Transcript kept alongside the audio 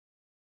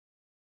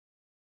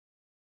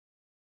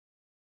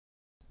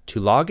To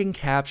log and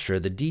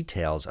capture the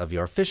details of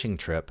your fishing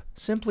trip,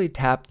 simply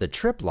tap the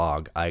trip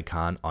log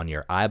icon on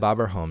your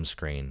iBobber home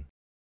screen.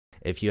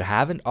 If you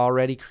haven't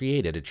already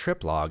created a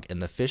trip log in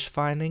the fish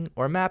finding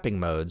or mapping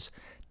modes,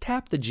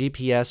 tap the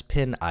GPS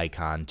pin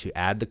icon to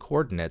add the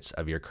coordinates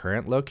of your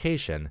current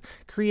location,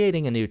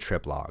 creating a new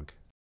trip log.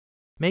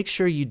 Make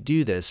sure you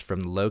do this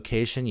from the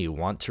location you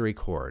want to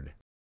record.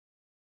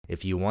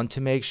 If you want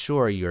to make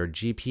sure you're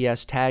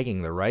GPS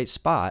tagging the right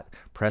spot,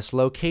 press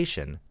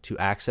Location to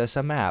access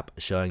a map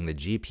showing the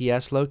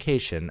GPS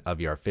location of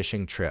your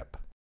fishing trip.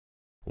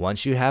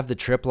 Once you have the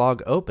trip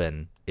log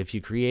open, if you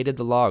created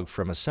the log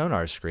from a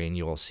sonar screen,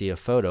 you will see a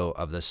photo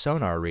of the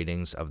sonar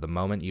readings of the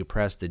moment you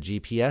press the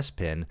GPS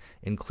pin,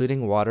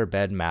 including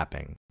waterbed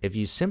mapping. If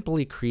you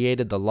simply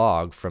created the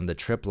log from the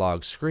trip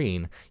log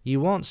screen, you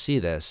won't see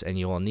this and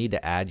you will need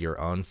to add your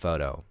own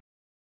photo.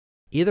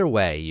 Either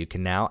way, you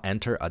can now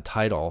enter a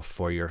title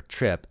for your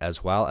trip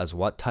as well as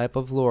what type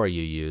of lure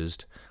you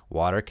used,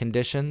 water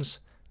conditions,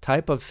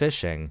 type of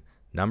fishing,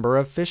 number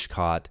of fish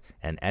caught,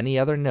 and any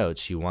other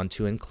notes you want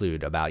to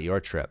include about your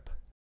trip.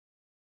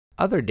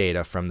 Other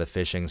data from the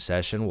fishing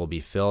session will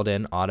be filled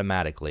in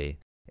automatically,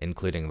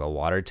 including the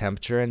water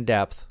temperature and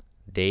depth,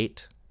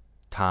 date,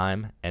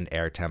 time, and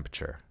air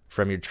temperature.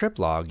 From your trip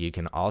log, you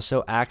can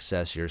also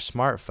access your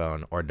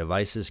smartphone or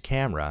device's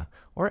camera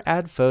or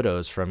add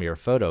photos from your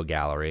photo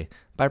gallery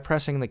by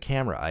pressing the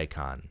camera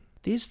icon.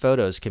 These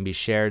photos can be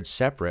shared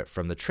separate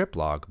from the trip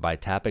log by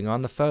tapping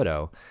on the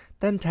photo,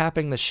 then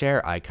tapping the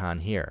share icon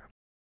here.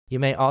 You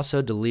may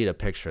also delete a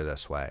picture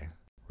this way.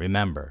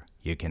 Remember,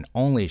 you can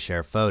only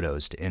share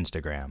photos to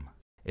Instagram.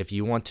 If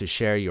you want to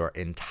share your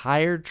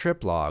entire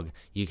trip log,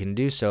 you can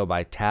do so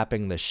by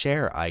tapping the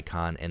share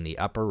icon in the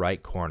upper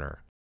right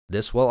corner.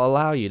 This will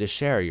allow you to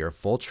share your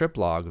full trip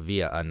log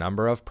via a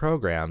number of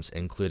programs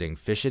including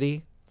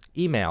Fishity,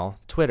 email,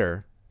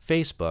 Twitter,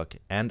 Facebook,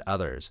 and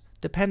others,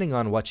 depending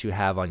on what you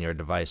have on your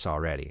device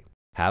already.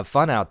 Have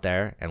fun out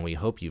there, and we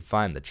hope you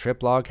find the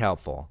trip log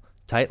helpful.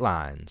 Tight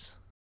lines.